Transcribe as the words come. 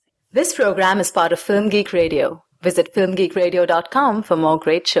This program is part of Film Geek Radio. Visit filmgeekradio.com for more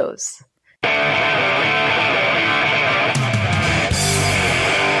great shows.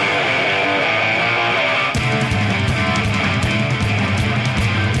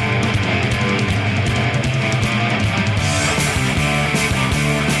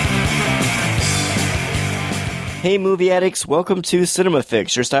 Hey movie addicts, welcome to Cinema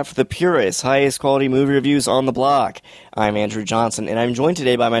Fix, your stop for the purest, highest quality movie reviews on the block. I'm Andrew Johnson, and I'm joined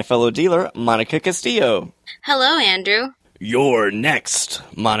today by my fellow dealer, Monica Castillo. Hello, Andrew. You're next,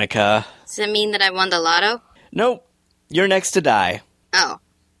 Monica. Does it mean that I won the lotto? Nope, you're next to die. Oh.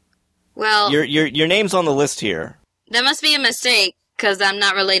 Well... Your name's on the list here. That must be a mistake, because I'm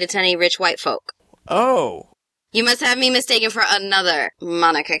not related to any rich white folk. Oh. You must have me mistaken for another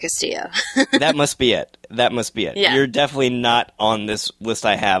Monica Castillo. That must be it. Yeah. You're definitely not on this list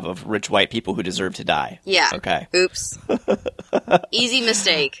I have of rich white people who deserve to die. Yeah. Okay. Oops. Easy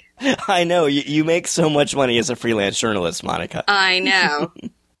mistake. I know. You make so much money as a freelance journalist, Monica. I know.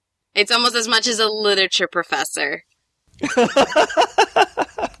 It's almost as much as a literature professor.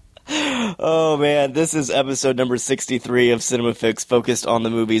 Oh man, this is episode number 63 of Cinema Fix, focused on the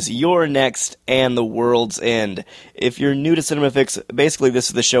movies You're Next and The World's End. If you're new to Cinema Fix, basically this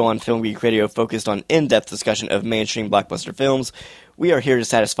is the show on Film Geek Radio focused on in-depth discussion of mainstream blockbuster films. We are here to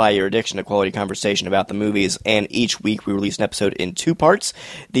satisfy your addiction to quality conversation about the movies, and each week we release an episode in two parts.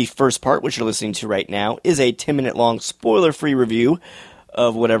 The first part, which you're listening to right now, is a 10-minute long spoiler-free review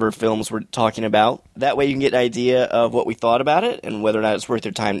of whatever films we're talking about. That way you can get an idea of what we thought about it and whether or not it's worth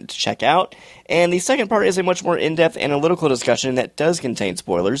your time to check out. And the second part is a much more in-depth analytical discussion that does contain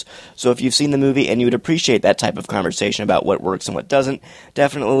spoilers. So if you've seen the movie and you would appreciate that type of conversation about what works and what doesn't,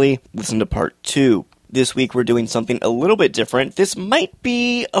 definitely listen to part 2. This week we're doing something a little bit different. This might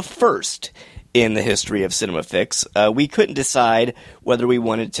be a first in the history of Cinema Fix. We couldn't decide whether we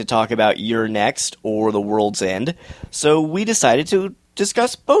wanted to talk about You're Next or The World's End, so we decided to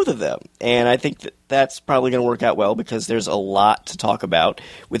discuss both of them, and I think that's probably going to work out well because there's a lot to talk about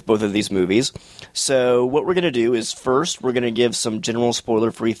with both of these movies. So what we're going to do is first we're going to give some general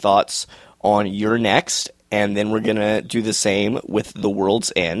spoiler-free thoughts on You're Next, and then we're going to do the same with The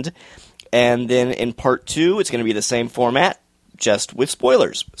World's End. And then in part 2, it's going to be the same format, just with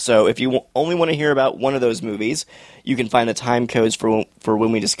spoilers. So if you only want to hear about one of those movies, you can find the time codes for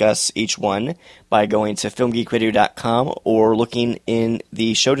when we discuss each one by going to filmgeekradio.com or looking in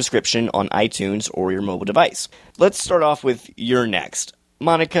the show description on iTunes or your mobile device. Let's start off with You're Next.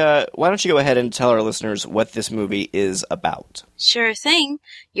 Monica, why don't you go ahead and tell our listeners what this movie is about? Sure thing.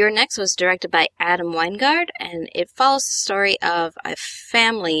 You're Next was directed by Adam Weingard, and it follows the story of a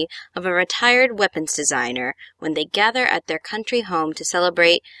family of a retired weapons designer when they gather at their country home to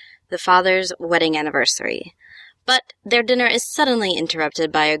celebrate the father's wedding anniversary. But their dinner is suddenly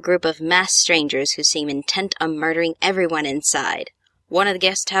interrupted by a group of masked strangers who seem intent on murdering everyone inside. One of the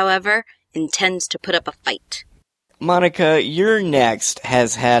guests, however, intends to put up a fight. Monica, You're Next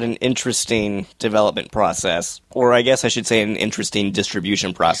has had an interesting development process, or I guess I should say an interesting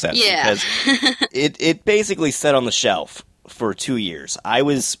distribution process. Yeah. Because it basically sat on the shelf for 2 years. I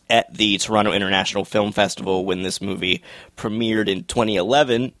was at the Toronto International Film Festival when this movie premiered in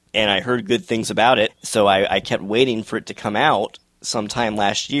 2011, and I heard good things about it, so I kept waiting for it to come out sometime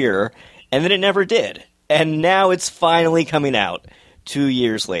last year, and then it never did. And now it's finally coming out 2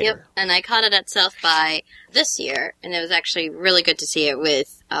 years later. Yep, and I caught it at South by this year, and it was actually really good to see it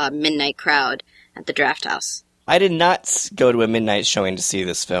with a midnight crowd at the Draft House. I did not go to a midnight showing to see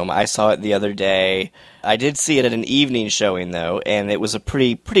this film. I saw it the other day. I did see it at an evening showing, though, and it was a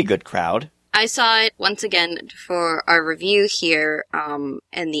pretty good crowd. I saw it once again for our review here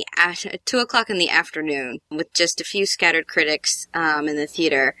in the 2 o'clock in the afternoon with just a few scattered critics in the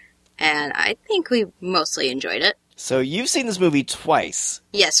theater, and I think we mostly enjoyed it. So you've seen this movie twice.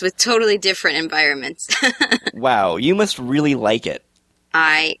 Yes, with totally different environments. Wow, you must really like it.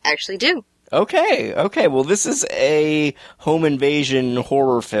 I actually do. Okay. Well, this is a home invasion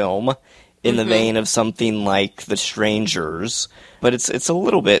horror film in the vein of something like The Strangers, but it's a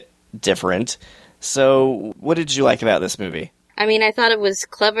little bit different. So what did you like about this movie? I mean, I thought it was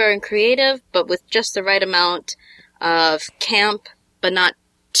clever and creative, but with just the right amount of camp, but not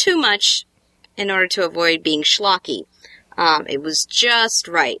too much in order to avoid being schlocky. It was just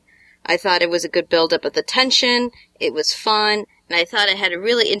right. I thought it was a good build-up of the tension, it was fun, and I thought it had a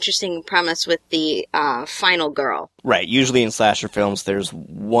really interesting premise with the final girl. Right, usually in slasher films there's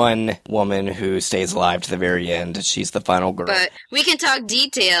one woman who stays alive to the very end. She's the final girl. But we can talk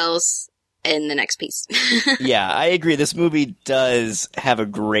details in the next piece. Yeah, I agree. This movie does have a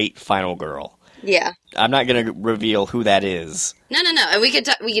great final girl. Yeah. I'm not going to reveal who that is. No. And we could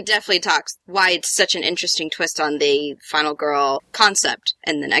definitely talk why it's such an interesting twist on the final girl concept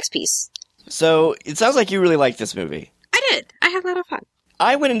in the next piece. So, it sounds like you really like this movie. I did. I had a lot of fun.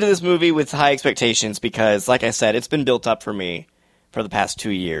 I went into this movie with high expectations because, like I said, it's been built up for me for the past 2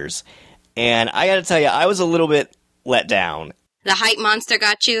 years. And I gotta tell you, I was a little bit let down. The hype monster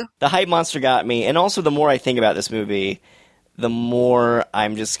got you? The hype monster got me, and also the more I think about this movie, the more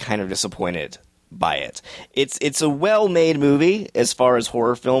I'm just kind of disappointed by it. It's a well-made movie as far as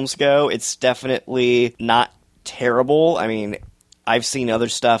horror films go. It's definitely not terrible. I mean, I've seen other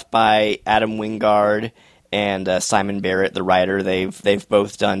stuff by Adam Wingard and Simon Barrett, the writer. They've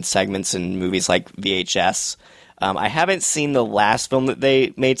both done segments in movies like VHS. I haven't seen the last film that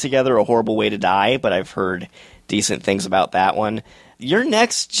they made together, A Horrible Way to Die, but I've heard decent things about that one. Your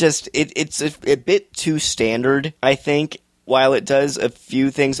Next, it's a bit too standard, I think. While it does a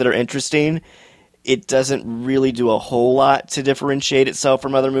few things that are interesting, it doesn't really do a whole lot to differentiate itself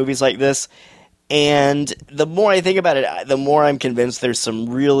from other movies like this. And the more I think about it, the more I'm convinced there's some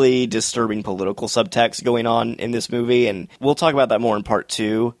really disturbing political subtext going on in this movie, and we'll talk about that more in part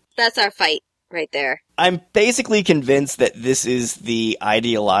 2. That's our fight right there. I'm basically convinced that this is the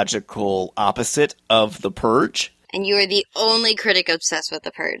ideological opposite of The Purge. And you are the only critic obsessed with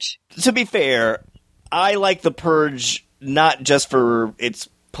The Purge. To be fair, I like The Purge not just for its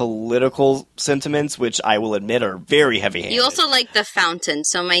political sentiments, which I will admit are very heavy-handed. You also like The Fountain,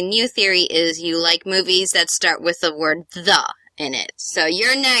 so my new theory is you like movies that start with the word "the" in it. So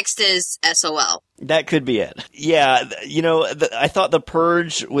your next is SOL. That could be it. Yeah, I thought The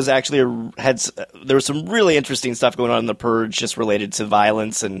Purge was actually there was some really interesting stuff going on in The Purge just related to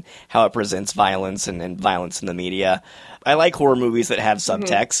violence and how it presents violence and violence in the media. I like horror movies that have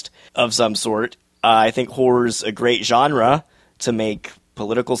subtext of some sort. I think horror's a great genre to make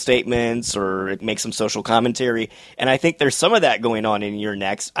political statements or make some social commentary, and I think there's some of that going on in Your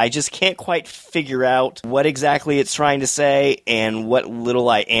Next. I just can't quite figure out what exactly it's trying to say, and what little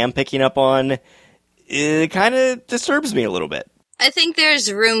I am picking up on, it kind of disturbs me a little bit. I think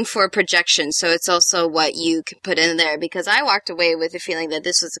there's room for projection, so it's also what you can put in there, because I walked away with the feeling that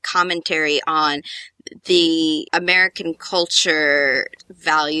this was a commentary on the American culture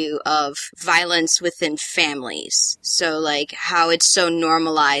value of violence within families. So, like, how it's so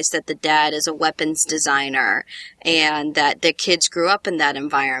normalized that the dad is a weapons designer and that the kids grew up in that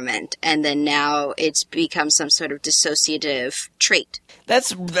environment, and then now it's become some sort of dissociative trait.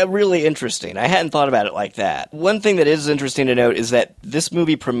 That's really interesting. I hadn't thought about it like that. One thing that is interesting to note is that this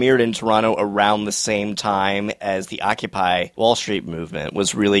movie premiered in Toronto around the same time as the Occupy Wall Street movement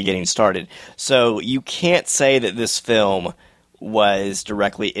was really getting started. So you can't say that this film was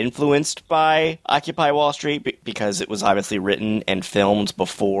directly influenced by Occupy Wall Street because it was obviously written and filmed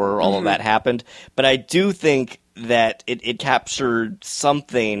before all of that happened. But I do think that it captured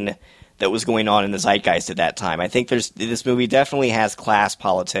something that was going on in the zeitgeist at that time. I think this movie definitely has class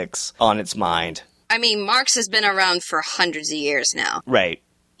politics on its mind. I mean, Marx has been around for hundreds of years now. Right.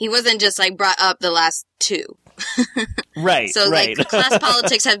 He wasn't just, like, brought up the last 2. Right, So, right. like, class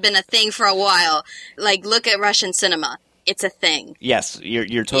politics have been a thing for a while. Like, look at Russian cinema. It's a thing. Yes,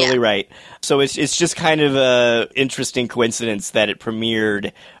 you're totally right. So it's just kind of a interesting coincidence that it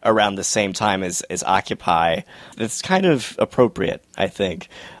premiered around the same time as Occupy. That's kind of appropriate, I think.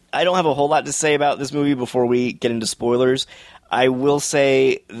 I don't have a whole lot to say about this movie before we get into spoilers. I will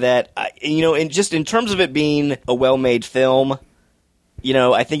say that, in terms of it being a well-made film,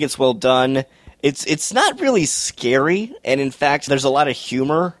 I think it's well done. It's not really scary, and in fact, there's a lot of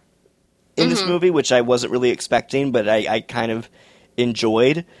humor in this movie, which I wasn't really expecting, but I kind of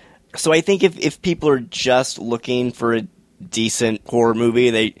enjoyed. So I think if people are just looking for a decent horror movie,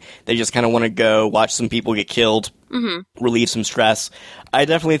 they just kind of want to go watch some people get killed, relieve some stress, I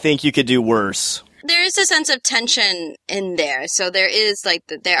definitely think you could do worse. There is a sense of tension in there. So there is, like,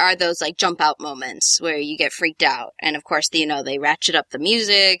 there are those, like, jump out moments where you get freaked out. And of course, they ratchet up the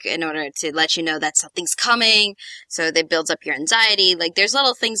music in order to let you know that something's coming. So it builds up your anxiety. Like, there's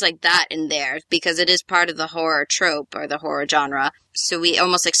little things like that in there because it is part of the horror trope or the horror genre. So we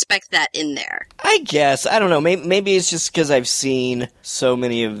almost expect that in there. I guess. I don't know. Maybe it's just because I've seen so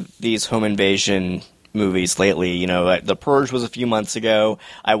many of these home invasion movies lately. The Purge was a few months ago.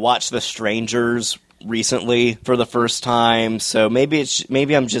 I watched The Strangers recently for the first time, so maybe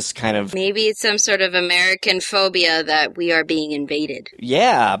I'm just kind of... Maybe it's some sort of American phobia that we are being invaded.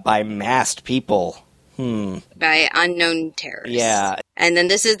 Yeah, by masked people. By unknown terrorists. Yeah. And then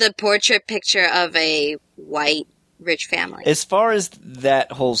this is the portrait picture of a white rich family. As far as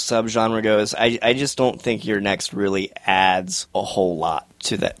that whole subgenre goes, I just don't think Your Next really adds a whole lot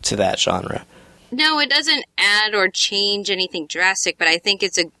to that genre. No, it doesn't add or change anything drastic, but I think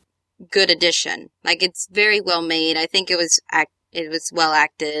it's a good addition. Like, it's very well made. I think it was well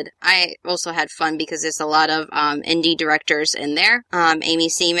acted. I also had fun because there's a lot of indie directors in there. Amy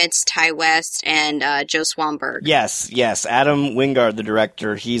Seimetz, Ty West, and Joe Swanberg. Yes. Adam Wingard, the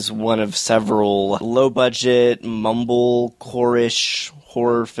director, he's one of several low-budget, mumblecore-ish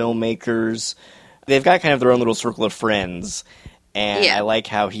horror filmmakers. They've got kind of their own little circle of friends. And I like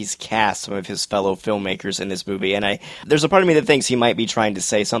how he's cast some of his fellow filmmakers in this movie. And there's a part of me that thinks he might be trying to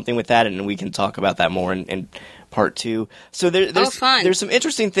say something with that, and we can talk about that more in part 2. So there's some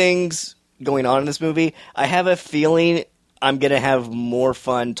interesting things going on in this movie. I have a feeling I'm going to have more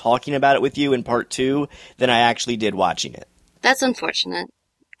fun talking about it with you in part 2 than I actually did watching it. That's unfortunate,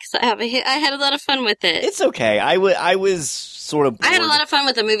 because I had a lot of fun with it. It's okay. I was sort of bored. I had a lot of fun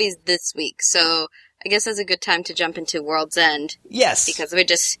with the movies this week, so I guess that's a good time to jump into World's End. Yes. Because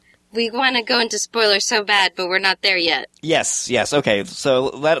we want to go into spoilers so bad, but we're not there yet. Yes. Okay, so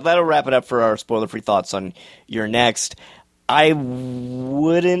that'll wrap it up for our spoiler-free thoughts on You're Next. I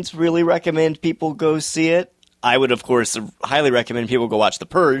wouldn't really recommend people go see it. I would, of course, highly recommend people go watch The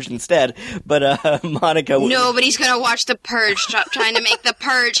Purge instead. But, Monica... Nobody's going to watch The Purge. Stop trying to make The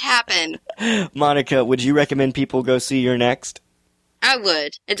Purge happen. Monica, would you recommend people go see You're Next? I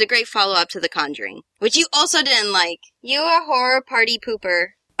would. It's a great follow-up to The Conjuring, which you also didn't like. You're a horror party pooper.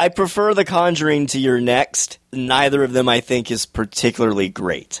 I prefer The Conjuring to You're Next. Neither of them, I think, is particularly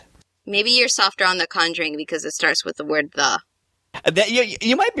great. Maybe you're softer on The Conjuring because it starts with the word the.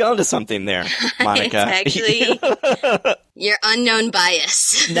 You might be onto something there, Monica. It's actually your unknown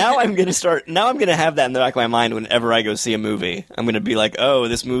bias. Now I'm going to have that in the back of my mind whenever I go see a movie. I'm going to be like, oh,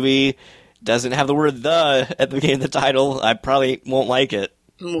 this movie doesn't have the word the at the beginning of the title. I probably won't like it.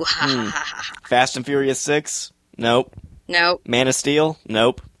 Fast and Furious 6? Nope. Man of Steel?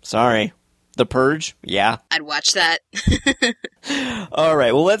 Nope. Sorry. The Purge? Yeah. I'd watch that. All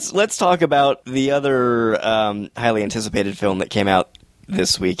right. Well, let's talk about the other highly anticipated film that came out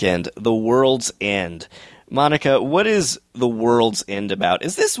this weekend, The World's End. Monica, what is The World's End about?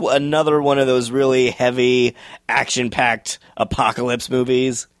 Is this another one of those really heavy, action-packed apocalypse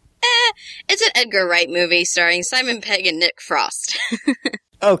movies? It's an Edgar Wright movie starring Simon Pegg and Nick Frost.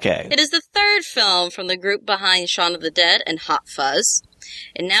 Okay. It is the third film from the group behind Shaun of the Dead and Hot Fuzz.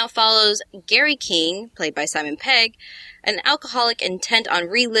 It now follows Gary King, played by Simon Pegg, an alcoholic intent on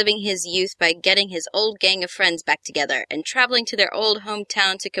reliving his youth by getting his old gang of friends back together and traveling to their old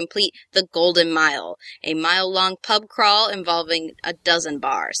hometown to complete the Golden Mile, a mile-long pub crawl involving a dozen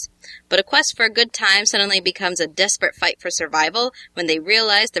bars. But a quest for a good time suddenly becomes a desperate fight for survival when they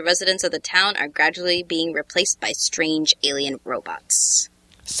realize the residents of the town are gradually being replaced by strange alien robots.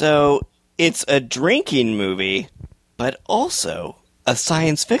 So, it's a drinking movie, but also a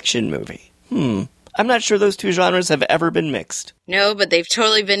science fiction movie. I'm not sure those two genres have ever been mixed. No, but they've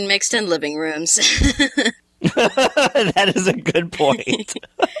totally been mixed in living rooms. That is a good point.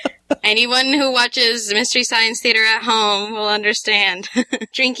 Anyone who watches Mystery Science Theater at home will understand.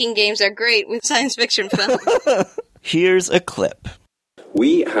 Drinking games are great with science fiction films. Here's a clip.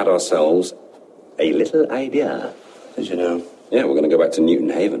 We had ourselves a little idea. Did you know? Yeah, we're going to go back to Newton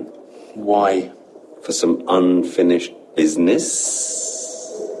Haven. Why? For some unfinished business.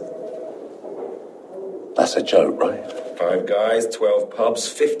 That's a joke, right? 5 guys, 12 pubs,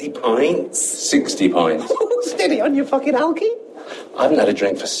 50 pints. 60 pints. Steady on your fucking alky. I haven't had a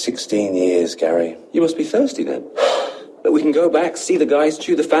drink for 16 years, Gary. You must be thirsty then. But we can go back, see the guys,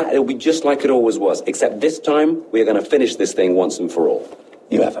 chew the fat, it'll be just like it always was. Except this time, we're going to finish this thing once and for all.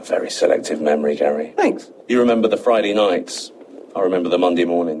 You have a very selective memory, Gary. Thanks. You remember the Friday nights. I remember the Monday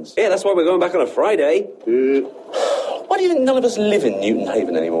mornings. Yeah, that's why we're going back on a Friday. Why do you think none of us live in Newton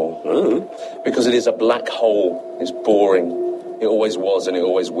Haven anymore? Because it is a black hole. It's boring. It always was and it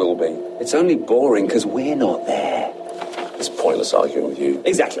always will be. It's only boring because we're not there. It's pointless arguing with you.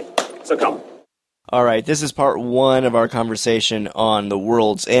 Exactly. So come. All right, this is part 1 of our conversation on The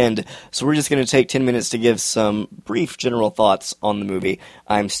World's End, so we're just going to take 10 minutes to give some brief general thoughts on the movie.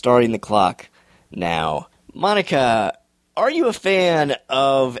 I'm starting the clock now. Monica, are you a fan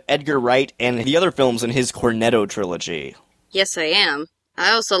of Edgar Wright and the other films in his Cornetto trilogy? Yes, I am.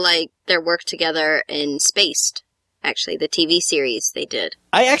 I also like their work together in Spaced, actually, the TV series they did.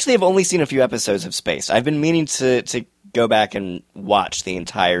 I actually have only seen a few episodes of Spaced. I've been meaning to go back and watch the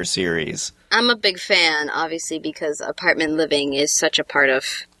entire series. I'm a big fan, obviously, because apartment living is such a part of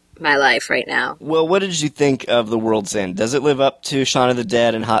my life right now. Well, what did you think of The World's End? Does it live up to Shaun of the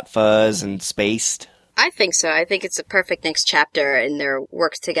Dead and Hot Fuzz and Spaced? I think so. I think it's a perfect next chapter in their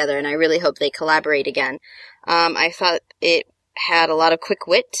works together, and I really hope they collaborate again. I thought it had a lot of quick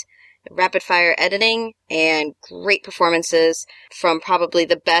wit, rapid-fire editing, and great performances from probably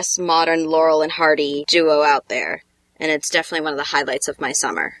the best modern Laurel and Hardy duo out there. And it's definitely one of the highlights of my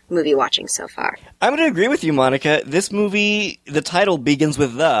summer movie watching so far. I'm going to agree with you, Monica. This movie, the title begins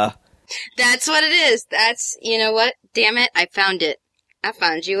with the. That's what it is. You know what? Damn it, I found it. I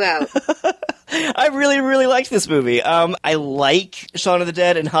found you out. I really, really liked this movie. I like Shaun of the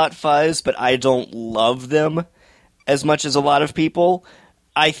Dead and Hot Fuzz, but I don't love them as much as a lot of people.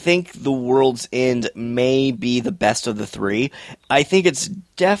 I think The World's End may be the best of the three. I think it's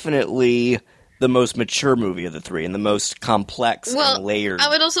definitely the most mature movie of the three and the most complex and layered. I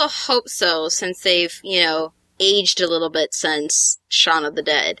would also hope so, since they've, aged a little bit since Shaun of the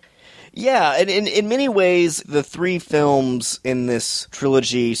Dead. Yeah, and in many ways, the three films in this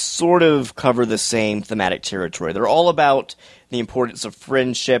trilogy sort of cover the same thematic territory. They're all about the importance of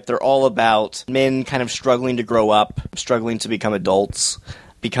friendship. They're all about men kind of struggling to grow up, struggling to become adults,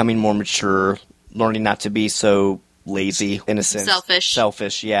 becoming more mature, learning not to be so lazy, in a sense.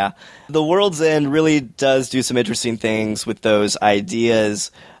 Selfish, yeah. The World's End really does do some interesting things with those ideas.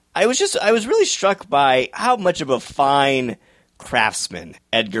 I was really struck by how much of a fine craftsman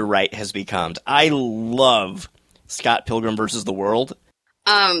Edgar Wright has become. I love Scott Pilgrim vs. the World.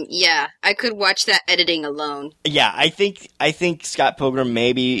 Yeah, I could watch that editing alone. Yeah, I think Scott Pilgrim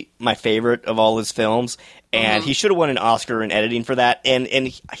may be my favorite of all his films, and he should have won an Oscar in editing for that. And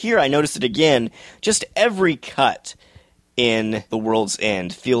here I noticed it again. Just every cut in The World's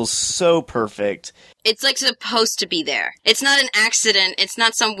End feels so perfect. It's like supposed to be there. It's not an accident. It's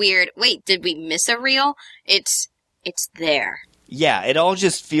not some weird, wait, did we miss a reel? It's there. Yeah, it all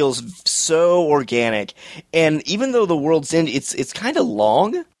just feels so organic. And even though The World's End, it's kind of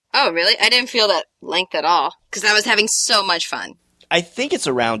long. Oh, really? I didn't feel that length at all, because I was having so much fun. I think it's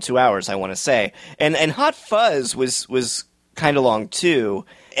around 2 hours, I want to say. And Hot Fuzz was kind of long, too.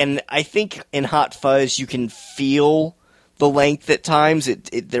 And I think in Hot Fuzz, you can feel the length at times.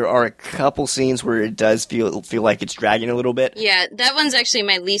 There are a couple scenes where it does feel like it's dragging a little bit. Yeah, that one's actually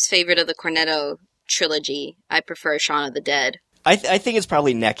my least favorite of the Cornetto trilogy. I prefer Shaun of the Dead. I think it's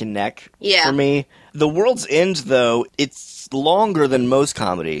probably neck and neck for me. The World's End, though, it's longer than most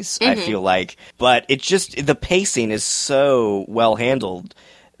comedies, I feel like. But the pacing is so well handled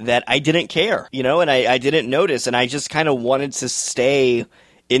that I didn't care, and I didn't notice. And I just kind of wanted to stay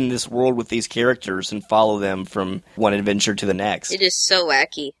in this world with these characters and follow them from one adventure to the next. It is so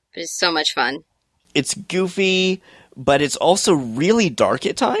wacky, but it's so much fun. It's goofy, but it's also really dark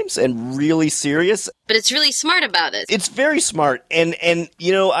at times and really serious. But it's really smart about it. It's very smart. And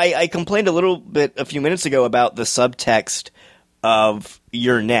I complained a little bit a few minutes ago about the subtext of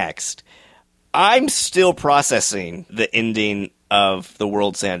You're Next. I'm still processing the ending of The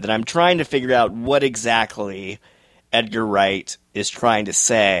World's End, and I'm trying to figure out what exactly Edgar Wright is trying to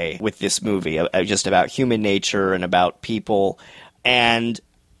say with this movie, just about human nature and about people. And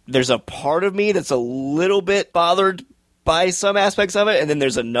there's a part of me that's a little bit bothered by some aspects of it, and then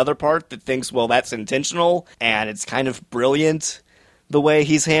there's another part that thinks, well, that's intentional, and it's kind of brilliant the way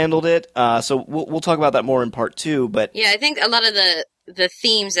he's handled it. So we'll talk about that more in part 2, but... Yeah, I think a lot of the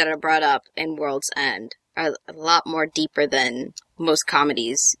themes that are brought up in World's End are a lot more deeper than most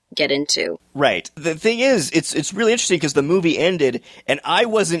comedies get into. Right. The thing is, it's really interesting because the movie ended, and I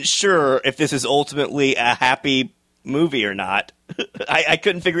wasn't sure if this is ultimately a happy movie or not. I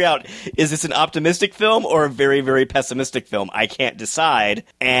couldn't figure out, is this an optimistic film or a very, very pessimistic film? I can't decide,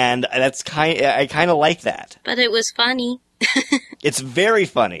 and I kind of like that. But it was funny. It's very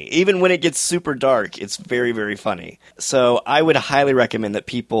funny. Even when it gets super dark, it's very, very funny. So I would highly recommend that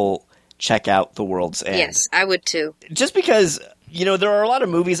people check out The World's End. Yes, I would too. Just because, there are a lot of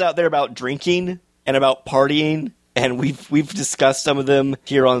movies out there about drinking and about partying, and we've discussed some of them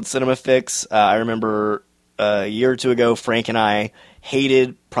here on Cinema Fix. I remember a year or two ago, Frank and I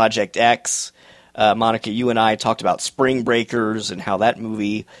hated Project X. Monica, you and I talked about Spring Breakers and how that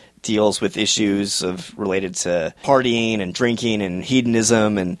movie deals with issues related to partying and drinking and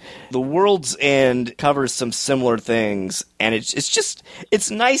hedonism. And The World's End covers some similar things. And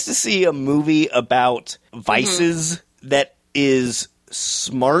it's nice to see a movie about vices that is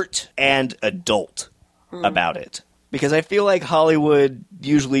smart and adult about it. Because I feel like Hollywood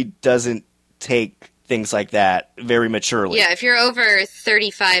usually doesn't take things like that very maturely. Yeah, if you're over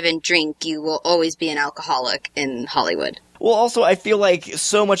 35 and drink, you will always be an alcoholic in Hollywood. Well, also, I feel like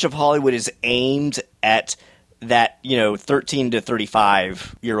so much of Hollywood is aimed at that, 13 to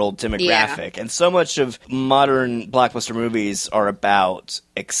 35-year-old demographic. Yeah. And so much of modern blockbuster movies are about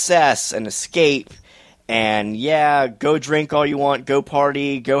excess and escape. And, yeah, go drink all you want, go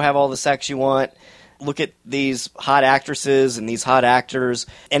party, go have all the sex you want. look at these hot actresses and these hot actors,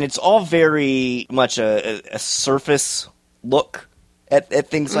 and it's all very much a surface look at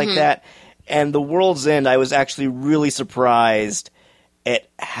things like that. And The World's End, I was actually really surprised at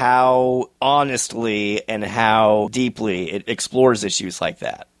how honestly and how deeply it explores issues like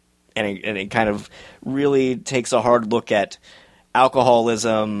that. And it kind of really takes a hard look at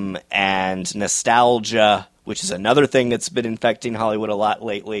alcoholism and nostalgia, which is another thing that's been infecting Hollywood a lot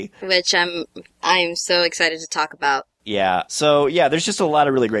lately. Which I'm so excited to talk about. Yeah. So, yeah, there's just a lot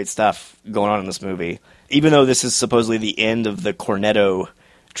of really great stuff going on in this movie. Even though this is supposedly the end of the Cornetto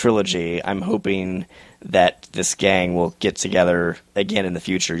trilogy, I'm hoping that this gang will get together again in the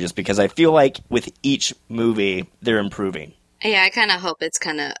future, just because I feel like with each movie, they're improving. Yeah, I kind of hope it's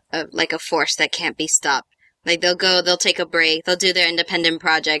kind of like a force that can't be stopped. Like, they'll take a break, they'll do their independent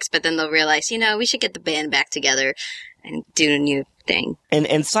projects, but then they'll realize, we should get the band back together and do a new thing.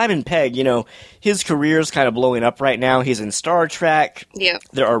 And Simon Pegg, his career's kind of blowing up right now. He's in Star Trek. Yeah.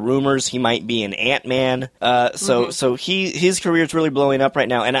 There are rumors he might be in Ant-Man. So his career's really blowing up right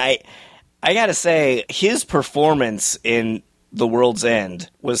now. And I gotta say, his performance in The World's End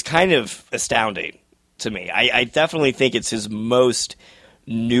was kind of astounding to me. I definitely think it's his most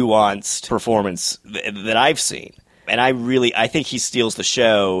nuanced performance that I've seen. And I think he steals the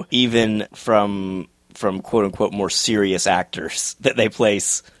show even from quote-unquote more serious actors that they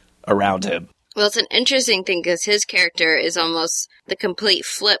place around him. Well, it's an interesting thing because his character is almost the complete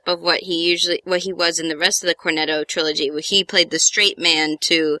flip of what he was in the rest of the Cornetto trilogy, where he played the straight man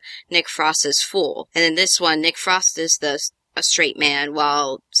to Nick Frost's fool. And in this one, Nick Frost is a straight man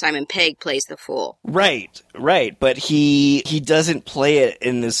while Simon Pegg plays the fool. Right. But he doesn't play it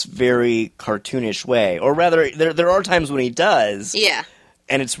in this very cartoonish way. Or rather, there are times when he does. Yeah.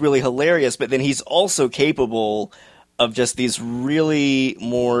 And it's really hilarious, but then he's also capable of just these really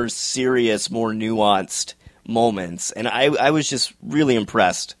more serious, more nuanced moments. And I was just really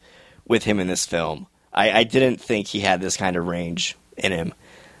impressed with him in this film. I didn't think he had this kind of range in him.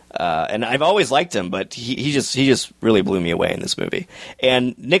 And I've always liked him, but he just really blew me away in this movie.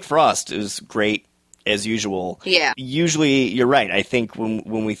 And Nick Frost is great as usual. Yeah. Usually, you're right. I think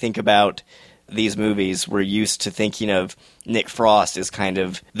when we think about these movies, we're used to thinking of Nick Frost as kind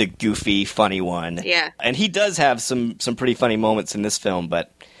of the goofy, funny one. Yeah. And he does have some pretty funny moments in this film,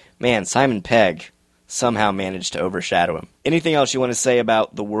 but man, Simon Pegg somehow managed to overshadow him. Anything else you want to say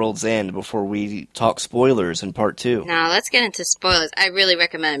about The World's End before we talk spoilers in part 2? No, let's get into spoilers. I really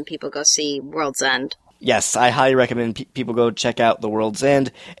recommend people go see World's End. Yes, I highly recommend people go check out The World's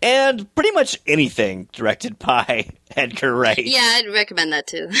End, and pretty much anything directed by Edgar Wright. Yeah, I'd recommend that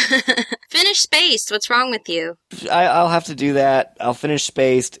too. Finish Spaced. What's wrong with you? I'll have to do that. I'll finish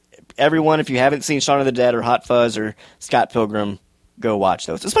Spaced. Everyone, if you haven't seen Shaun of the Dead or Hot Fuzz or Scott Pilgrim, go watch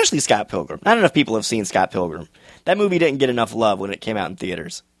those. Especially Scott Pilgrim. Not enough people have seen Scott Pilgrim. That movie didn't get enough love when it came out in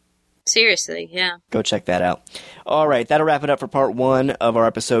theaters. Seriously, yeah. Go check that out. All right, that'll wrap it up for part 1 of our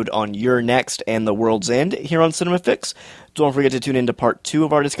episode on You're Next and The World's End here on Cinema Fix. Don't forget to tune in to part 2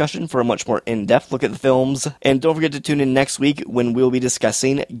 of our discussion for a much more in-depth look at the films. And don't forget to tune in next week when we'll be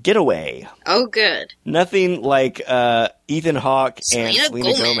discussing Getaway. Oh, good. Nothing like Ethan Hawke and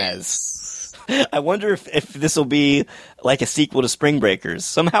Selena Gomez. I wonder if this will be like a sequel to Spring Breakers.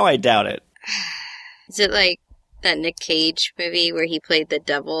 Somehow I doubt it. Is it like that Nick Cage movie where he played the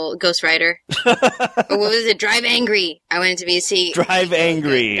devil, Ghost Rider? Or what was it? Drive Angry. I wanted to be see Drive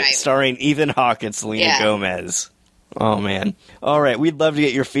Angry, starring Ethan Hawke and Selena Gomez. Oh, man. All right, we'd love to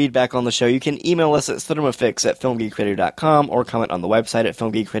get your feedback on the show. You can email us at cinemafix@filmgeekradio.com or comment on the website at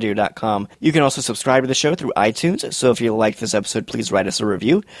filmgeekradio.com. You can also subscribe to the show through iTunes, so if you like this episode, please write us a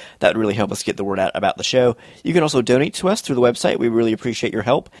review. That would really help us get the word out about the show. You can also donate to us through the website. We really appreciate your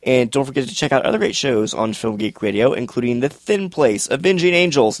help. And don't forget to check out other great shows on Film Geek Radio, including The Thin Place, Avenging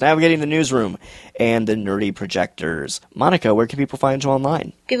Angels, Navigating the Newsroom, and The Nerdy Projectors. Monica, where can people find you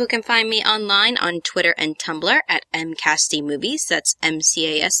online? People can find me online on Twitter and Tumblr at MCASTI Movies. That's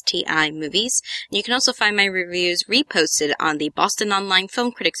MCASTI Movies. And you can also find my reviews reposted on the Boston Online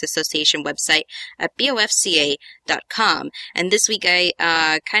Film Critics Association website at bofca.com. And this week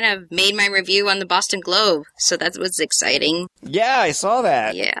I kind of made my review on the Boston Globe, so that was exciting. Yeah, I saw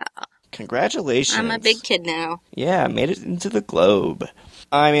that. Yeah. Congratulations. I'm a big kid now. Yeah, made it into the Globe.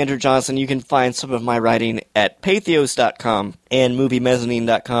 I'm Andrew Johnson. You can find some of my writing at pathos.com and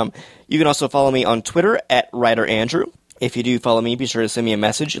moviemezzanine.com. You can also follow me on Twitter at WriterAndrew. If you do follow me, be sure to send me a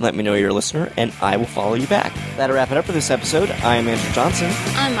message and let me know you're a listener, and I will follow you back. That'll wrap it up for this episode. I'm Andrew Johnson.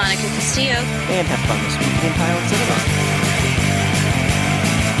 I'm Monica Castillo. And have fun this week in Pilot Cinema.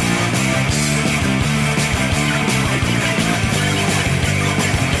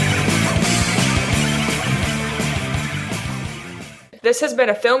 This has been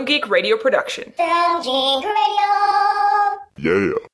a Film Geek Radio production. Film Geek Radio. Yeah.